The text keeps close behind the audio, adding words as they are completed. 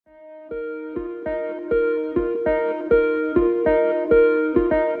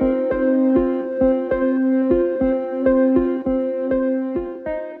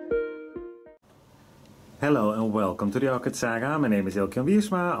welcome to the Orchid Saga. My name is ELHO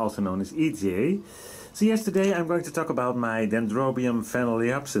Brussel, also known as EJ. So yes, today I'm going to talk about my Dendrobium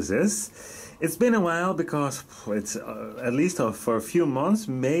Phalaenopsis. It's been a while because it's at least for a few months,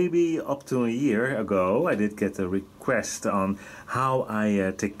 maybe up to a year ago, I did get a request on how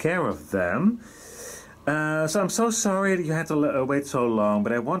I take care of them. So I'm so sorry that you had to wait so long,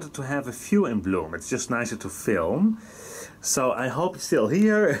 but I wanted to have a few in bloom. It's just nicer to film. So I hope you're still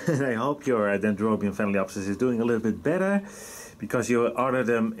here, and I hope your Dendrobium Phalaenopsis is doing a little bit better, because you ordered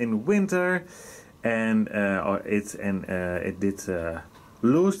them in winter, and it did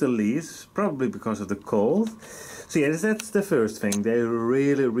lose the leaves, probably because of the cold. So yeah, that's the first thing. They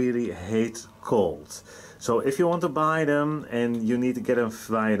really hate cold. So if you want to buy them and you need to get them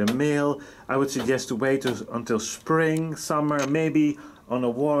via the mail, I would suggest to wait until spring, summer, maybe on a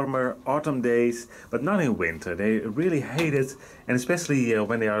warmer autumn days, but not in winter. They really hate it, and especially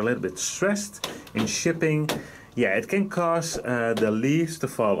when they are a little bit stressed in shipping. Yeah, it can cause the leaves to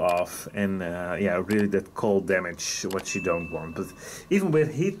fall off, and yeah, really that cold damage, what you don't want. But even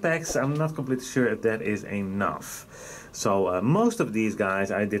with heat packs, I'm not completely sure if that is enough. So most of these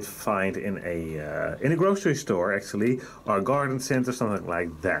guys I did find in a grocery store, actually, or a garden center, something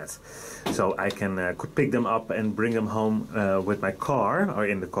like that. So I could pick them up and bring them home with my car, or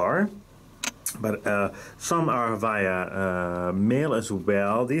in the car. But some are via mail as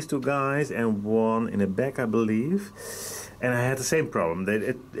well, these two guys, and one in the back, I believe. And I had the same problem.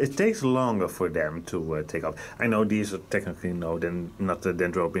 It takes longer for them to take off. I know these are technically not the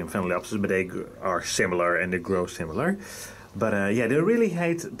Dendrobium Phalaenopsis, but they are similar and they grow similar. But yeah, they really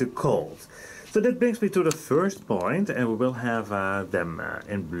hate the cold. So that brings me to the first point, and we will have them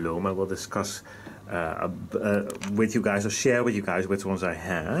in bloom. I will discuss with you guys, or share with you guys which ones I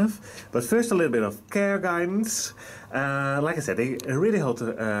have. But first, a little bit of care guidance. Like I said, they really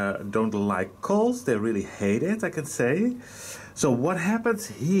don't like cold. They really hate it, I can say. So what happens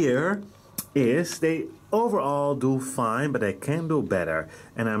here is they overall do fine, but they can do better.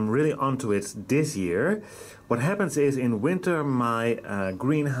 And I'm really onto it this year. What happens is, in winter, my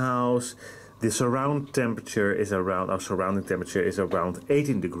greenhouse, the surrounding temperature is around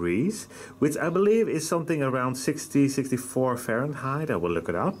 18 degrees, which I believe is something around 64 Fahrenheit. I will look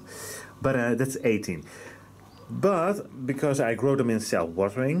it up, but that's 18. But because I grow them in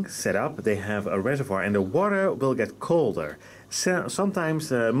self-watering setup, they have a reservoir, and the water will get colder. So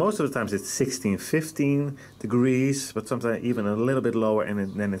sometimes, most of the times, it's 16, 15 degrees, but sometimes even a little bit lower,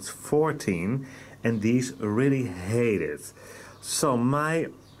 and then it's 14, and these really hate it. So my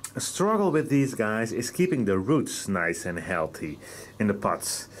struggle with these guys is keeping the roots nice and healthy in the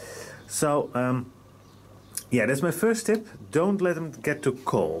pots. So yeah, that's my first tip. Don't let them get too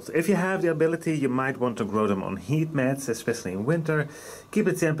cold. If you have the ability, you might want to grow them on heat mats, especially in winter. Keep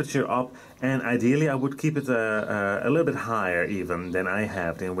the temperature up, and ideally I would keep it a little bit higher even than I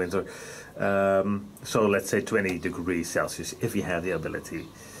have in winter. So let's say 20 degrees Celsius if you have the ability.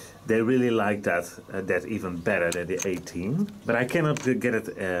 They really like that even better than the 18, but I cannot get it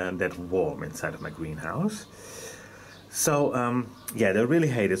that warm inside of my greenhouse. So yeah, they really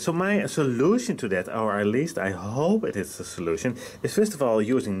hate it. So my solution to that, or at least I hope it is a solution, is first of all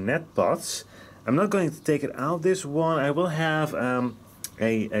using net pots. I'm not going to take it out this one. I will have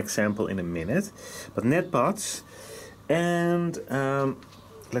a example in a minute, but net pots. And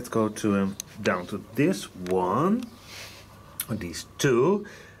let's go to down to this one, or these two.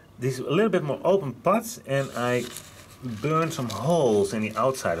 These a little bit more open pots, and I burn some holes in the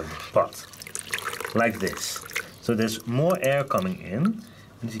outside of the pot, like this. So there's more air coming in.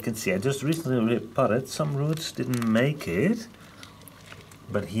 As you can see, I just recently repotted. Some roots didn't make it,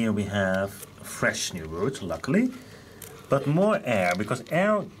 but here we have fresh new roots, luckily. But more air, because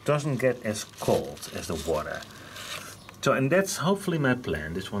air doesn't get as cold as the water. So, and that's hopefully my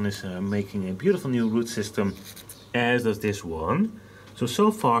plan. This one is making a beautiful new root system, as does this one.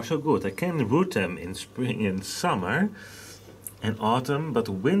 So far so good. I can root them in spring and summer and autumn, but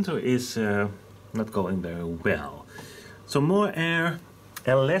winter is not going very well. So more air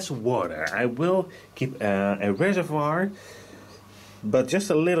and less water. I will keep a reservoir, but just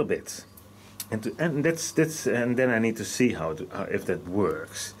a little bit. And then I need to see if that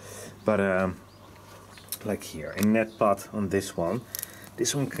works. But like here, a net pot on this one.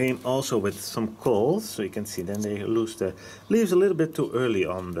 This one came also with some cold, so you can see then they lose the leaves a little bit too early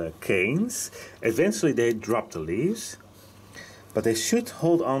on the canes. Eventually they drop the leaves, but they should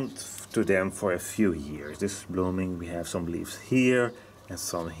hold on to them for a few years. This is blooming. We have some leaves here and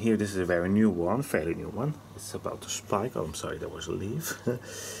some here. This is a very new one, fairly new one. It's about to spike. Oh, I'm sorry, there was a leaf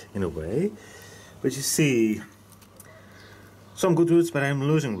in a way. But you see, some good roots, but I'm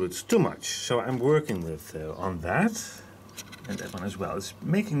losing roots too much. So I'm working with on that. And that one as well. It's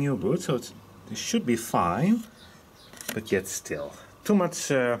making new roots, so it should be fine. But yet still. Too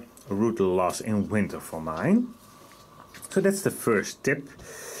much root loss in winter for mine. So that's the first tip.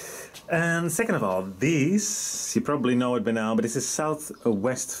 And second of all, these, you probably know it by now, but this is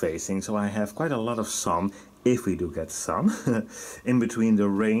southwest facing, so I have quite a lot of sun, if we do get sun, in between the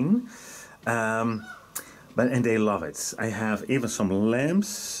rain. And they love it. I have even some lamps,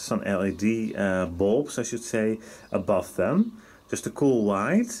 some LED bulbs, I should say, above them, just a cool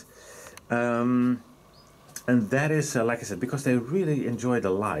white. And that is, like I said, because they really enjoy the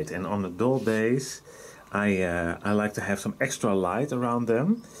light. And on the dull days, I like to have some extra light around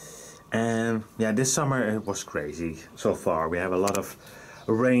them. And yeah, this summer it was crazy so far. We have a lot of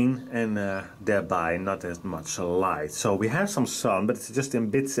rain and thereby not as much light. So we have some sun, but it's just in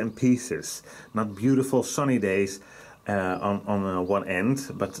bits and pieces. Not beautiful sunny days on one end,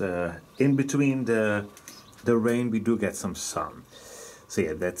 but in between the rain we do get some sun. So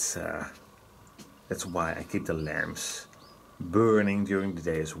yeah, that's why I keep the lamps burning during the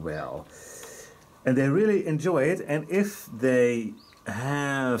day as well. And they really enjoy it, and if they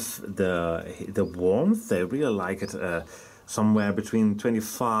have the warmth, they really like it somewhere between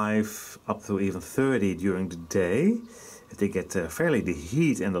 25 up to even 30 during the day. If they get fairly the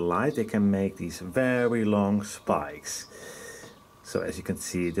heat and the light, they can make these very long spikes. So as you can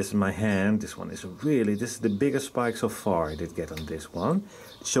see, this is my hand. This one is this is the biggest spike so far I did get on this one.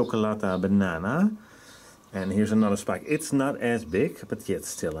 Chocolata banana. And here's another spike. It's not as big, but yet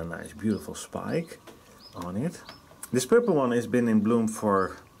still a nice beautiful spike on it. This purple one has been in bloom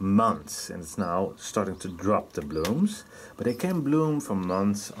for months and it's now starting to drop the blooms, but they can bloom for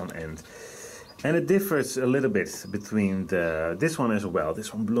months on end. And it differs a little bit between this one as well.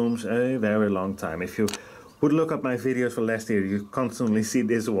 This one blooms a very long time. If you would look up my videos for last year, you constantly see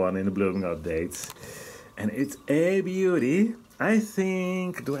this one in the blooming updates. And it's a beauty. I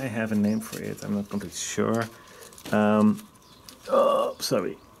think, do I have a name for it? I'm not completely sure. Oh,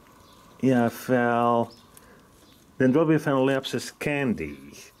 sorry. Yeah, Dendrobium Phalaenopsis candy.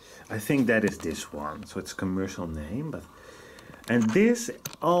 I think that is this one. So it's a commercial name, and this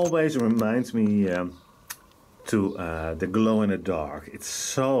always reminds me to the glow in the dark. It's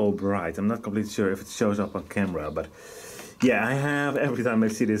so bright. I'm not completely sure if it shows up on camera, but yeah, I have, every time I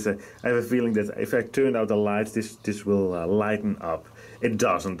see this, I have a feeling that if I turn out the lights, this will lighten up. It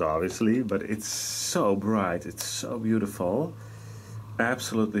doesn't, obviously, but it's so bright. It's so beautiful.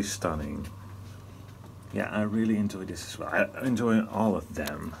 Absolutely stunning. Yeah, I really enjoy this as well. I enjoy all of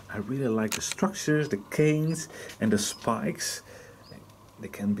them. I really like the structures, the canes, and the spikes. They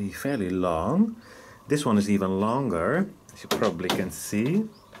can be fairly long. This one is even longer, as you probably can see.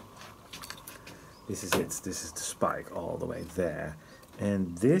 This is it. This is the spike all the way there.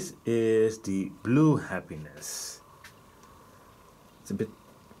 And this is the blue happiness. It's a bit,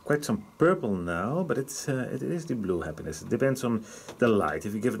 quite some purple now, but it is the blue happiness. It depends on the light.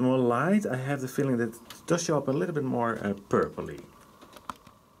 If you give it more light, I have the feeling that it does show up a little bit more purpley.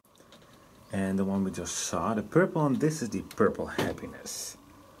 And the one we just saw, the purple one, this is the purple happiness.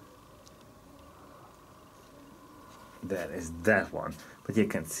 That is that one, but you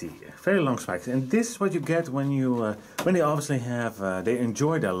can see very long spikes, and this is what you get when you when they obviously have they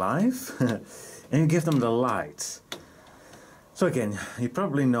enjoy their life, and you give them the light. So again, you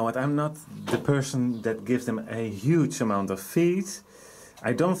probably know it. I'm not the person that gives them a huge amount of feed.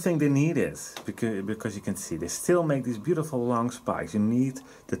 I don't think they need it because you can see they still make these beautiful long spikes. You need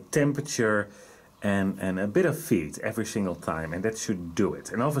the temperature and a bit of feed every single time, and that should do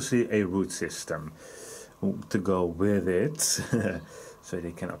it. And obviously a root system to go with it, so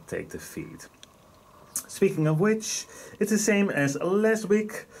they can uptake the feed. Speaking of which, it's the same as last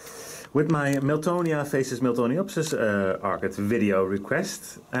week with my Miltonia faces Miltoniopsis orchid video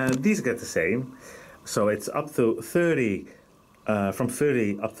request. These get the same, so it's up to 30, from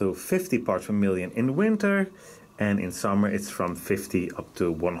 30 up to 50 parts per million in winter, and in summer it's from 50 up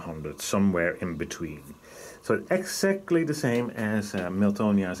to 100, somewhere in between. So it's exactly the same as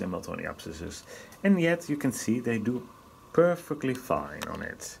Miltonias and Miltoniopsises. And yet you can see they do perfectly fine on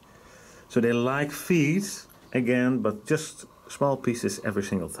it. So they like feed, again, but just small pieces every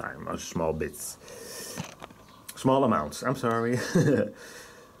single time, or small bits. Small amounts, I'm sorry.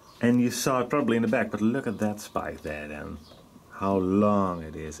 And you saw it probably in the back, but look at that spike there then. How long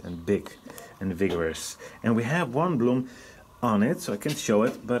it is, and big and vigorous. And we have one bloom on it, so I can show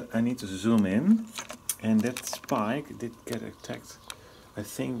it, but I need to zoom in. And that spike did get attacked, I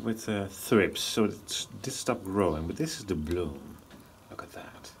think, with thrips, so it did stop growing. But this is the bloom. Look at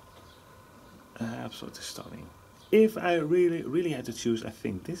that. Absolutely stunning. if I really had to choose, I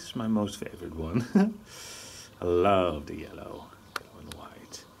think this is my most favorite one. I love the yellow and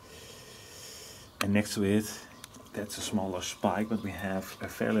white. And next to it, that's a smaller spike, but we have a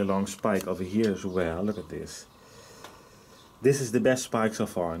fairly long spike over here as well. Look at this. This is the best spike so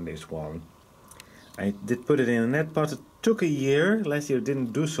far in this one. I did put it in a net pot. It took a year. Last year it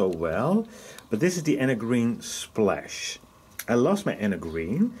didn't do so well. But this is the Green Splash. I lost my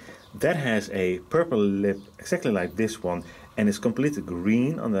Green. That has a purple lip exactly like this one and is completely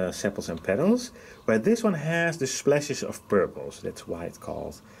green on the sepals and petals. Where this one has the splashes of purples. That's why it's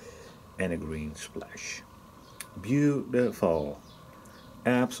called Green Splash. Beautiful.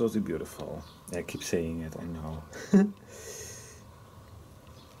 Absolutely beautiful. I keep saying it, I know.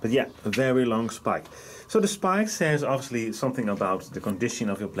 But yeah, a very long spike. So the spike says obviously something about the condition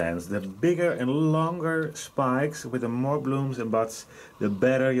of your plants. The bigger and longer spikes with the more blooms and buds, the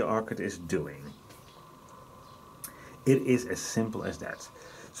better your orchid is doing. It is as simple as that.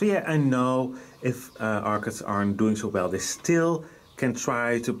 So yeah, I know if orchids aren't doing so well, they still can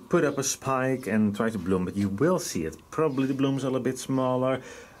try to put up a spike and try to bloom, but you will see it. Probably the blooms are a little bit smaller.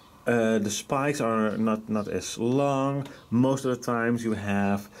 The spikes are not as long. Most of the times you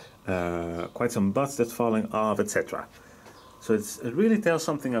have quite some buds that falling off, etc. So it really tells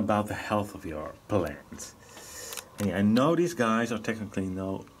something about the health of your plant. And I know these guys are technically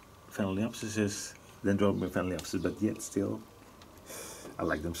no Phalaenopsis, Dendrobium Phalaenopsis, but yet still I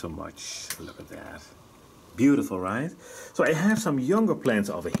like them so much. Look at that. Beautiful, right? So I have some younger plants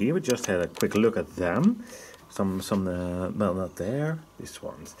over here. We just had a quick look at them. Some well, not there, these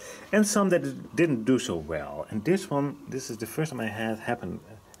ones. And some that didn't do so well. And this one, this is the first time I had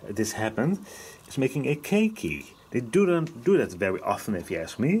this happened, is making a cakey. They don't do that very often, if you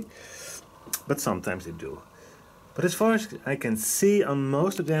ask me. But sometimes they do. But as far as I can see, on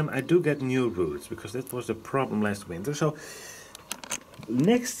most of them, I do get new roots, because that was the problem last winter. So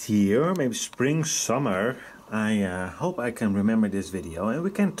next year, maybe spring, summer, I hope I can remember this video and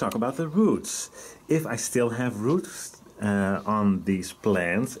we can talk about the roots. If I still have roots on these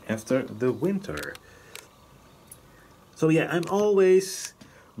plants after the winter. So yeah, I'm always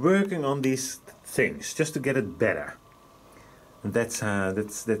working on these things just to get it better. And that's how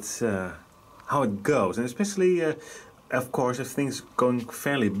it goes. And especially, of course, if things going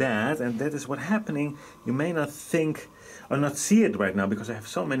fairly bad, and that is what's happening, you may not think or not see it right now because I have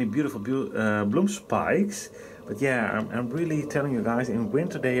so many beautiful bloom spikes. But yeah, I'm really telling you guys, in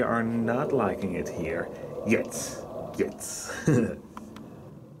winter they are not liking it here yet.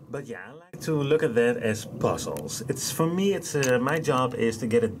 But yeah, I like to look at that as puzzles. For me, my job is to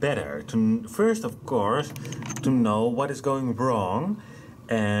get it better. First, of course, to know what is going wrong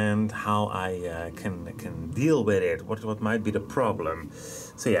and how I can deal with it. What might be the problem?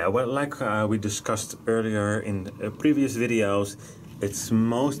 So yeah, well, like we discussed earlier in previous videos, it's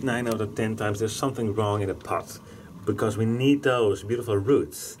most 9 out of 10 times there's something wrong in the pot, because we need those beautiful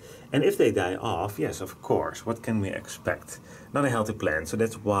roots. And if they die off, yes, of course, what can we expect? Not a healthy plant. So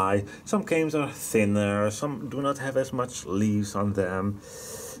that's why some canes are thinner, some do not have as much leaves on them.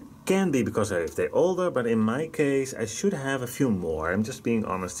 Can be because if they're older, but in my case I should have a few more. I'm just being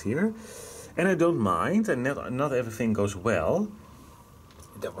honest here. And I don't mind, and not everything goes well.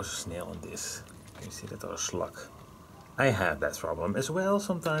 There was a snail on this. Can you see that, or a slug? I have that problem as well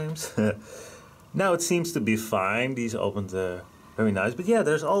sometimes. Now it seems to be fine. These opened very nice. But yeah,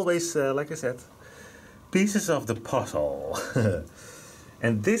 there's always, like I said, pieces of the puzzle.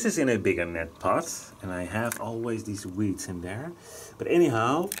 And this is in a bigger net pot. And I have always these weeds in there. But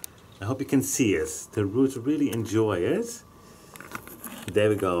anyhow, I hope you can see it. The roots really enjoy it. There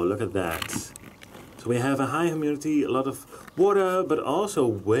we go, look at that. So we have a high humidity, a lot of water, but also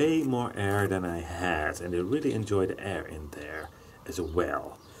way more air than I had. And they really enjoy the air in there as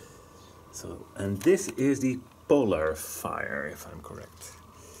well. So, and this is the polar fire, if I'm correct.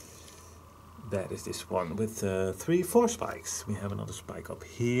 That is this one with 4 spikes. We have another spike up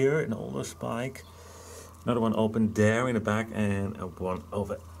here, an older spike. Another one open there in the back, and one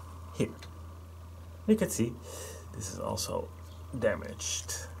over here. You can see this is also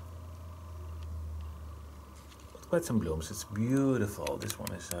damaged. But quite some blooms. It's beautiful. This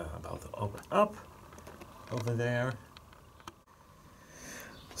one is about to open up over there.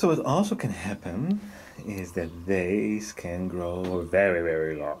 So what also can happen is that these can grow very,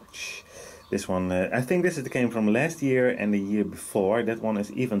 very large. This one, I think this came from last year and the year before. That one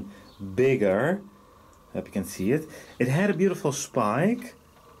is even bigger. Hope you can see it. It had a beautiful spike.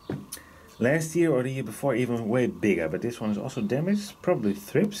 Last year or the year before, even way bigger. But this one is also damaged, probably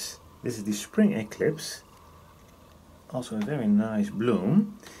thrips. This is the spring eclipse. Also a very nice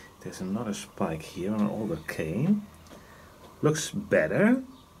bloom. There's another spike here on an older cane. Looks better.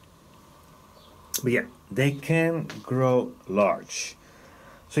 But yeah, they can grow large.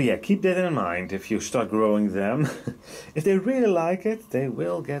 So yeah, keep that in mind if you start growing them. If they really like it, they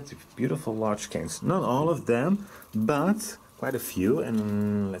will get beautiful large canes. Not all of them, but quite a few.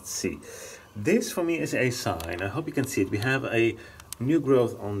 And let's see. This for me is a sign. I hope you can see it. We have a new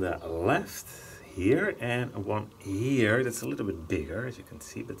growth on the left here and one here that's a little bit bigger, as you can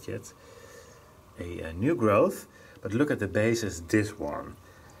see, but yet a new growth. But look at the base as this one.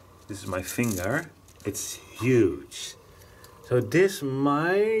 This is my finger. It's huge. So this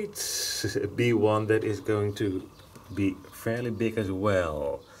might be one that is going to be fairly big as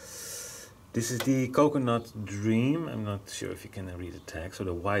well. This is the Coconut Dream. I'm not sure if you can read the tag. So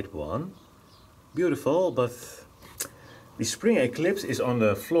the white one. Beautiful, but the spring eclipse is on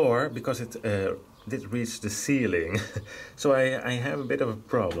the floor because it did reach the ceiling. So I have a bit of a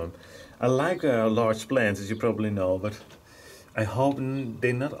problem. I like large plants, as you probably know, but I hope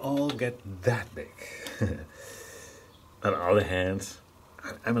they not all get that big. On the other hand,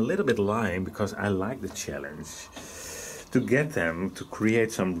 I'm a little bit lying because I like the challenge to get them to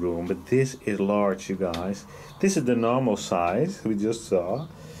create some room, but this is large, you guys. This is the normal size we just saw,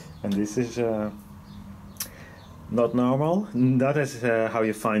 and this is not normal. That is how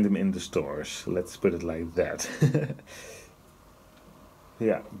you find them in the stores. Let's put it like that.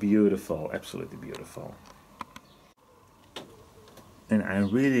 Yeah, beautiful, absolutely beautiful. And I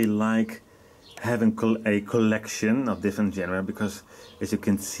really like having a collection of different genera because, as you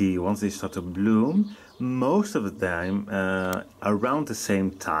can see, once they start to bloom, most of the time around the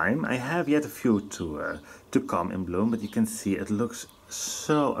same time. I have yet a few to come in bloom, but you can see it looks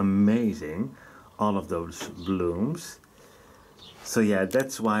so amazing, all of those blooms. So yeah,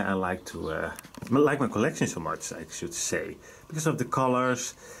 that's why I like my collection so much, I should say, because of the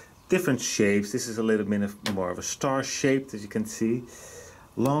colors, different shapes. This is a little bit more of a star shaped, as you can see.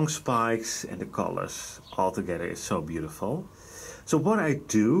 Long spikes, and the colors all together is so beautiful. So what I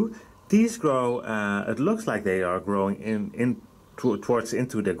do, these grow, it looks like they are growing towards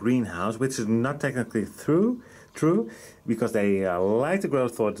into the greenhouse, which is not technically true, because they like to grow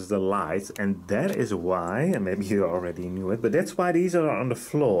towards the light, and that is why, and maybe you already knew it, but that's why these are on the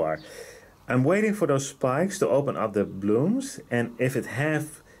floor. I'm waiting for those spikes to open up the blooms, and if it's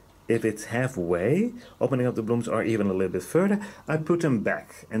halfway, opening up the blooms or even a little bit further, I put them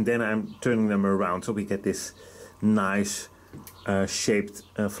back and then I'm turning them around so we get this nice shaped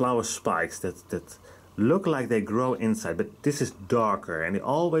flower spikes that look like they grow inside, but this is darker and they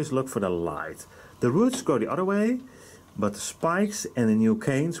always look for the light. The roots grow the other way, but the spikes and the new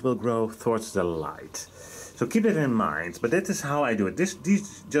canes will grow towards the light. So keep that in mind, but that is how I do it.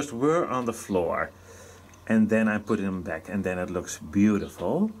 These just were on the floor and then I put them back and then it looks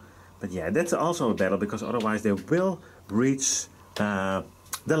beautiful. But yeah, that's also a battle because otherwise they will reach the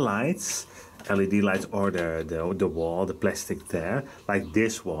lights, LED lights, or the wall, the plastic there, like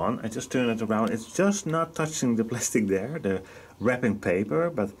this one. I just turn it around. It's just not touching the plastic there, the wrapping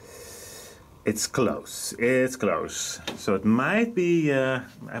paper, but it's close. It's close. So it might be,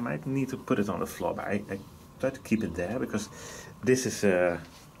 I might need to put it on the floor, but I try to keep it there because this is,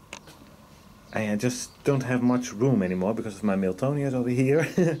 I just don't have much room anymore because of my Miltonias over here.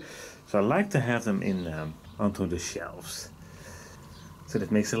 So I like to have them in onto the shelves. So that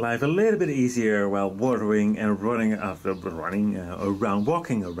makes the life a little bit easier while watering and walking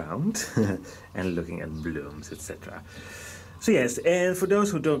around and looking at blooms, etc. So yes, and for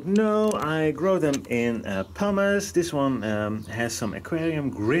those who don't know, I grow them in Pumice. This one has some aquarium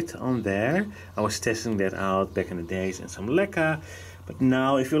grit on there. I was testing that out back in the days in some leca. But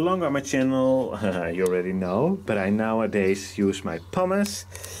now, if you're longer on my channel, you already know, but I nowadays use my Pumice.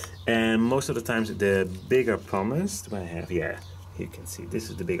 And most of the times the bigger Pumice, do I have? Yeah, you can see this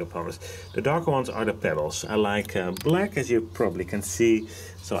is the bigger Pumice. The darker ones are the pebbles. I like black, as you probably can see.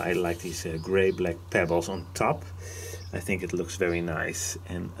 So I like these gray-black pebbles on top. I think it looks very nice.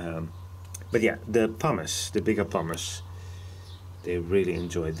 And but yeah, the Pumice, the bigger Pumice, they really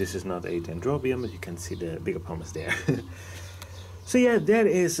enjoy it. This is not a Dendrobium, but you can see the bigger Pumice there. So yeah, that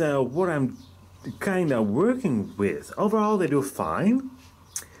is what I'm kind of working with. Overall, they do fine.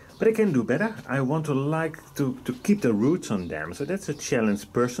 But I can do better. I want to keep the roots on them. So that's a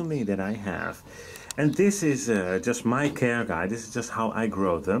challenge personally that I have. And this is just my care guide. This is just how I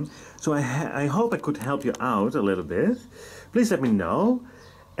grow them. So I hope I could help you out a little bit. Please let me know.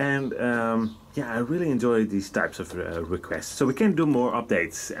 And yeah, I really enjoy these types of requests. So we can do more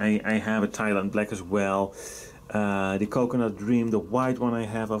updates. I have a Thailand black as well. The Coconut Dream, the white one I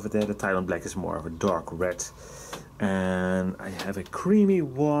have over there, the Thailand Black is more of a dark red. And I have a creamy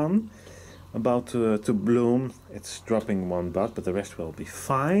one about to bloom. It's dropping one bud, but the rest will be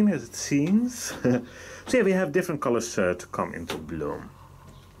fine as it seems. So yeah, we have different colors to come into bloom.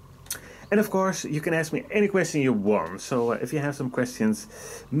 And of course, you can ask me any question you want. So if you have some questions,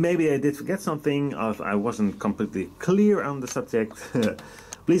 maybe I did forget something, or if I wasn't completely clear on the subject,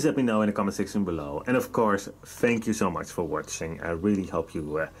 please let me know in the comment section below. And of course, thank you so much for watching. I really hope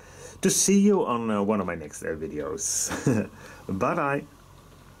to see you on one of my next videos. Bye bye.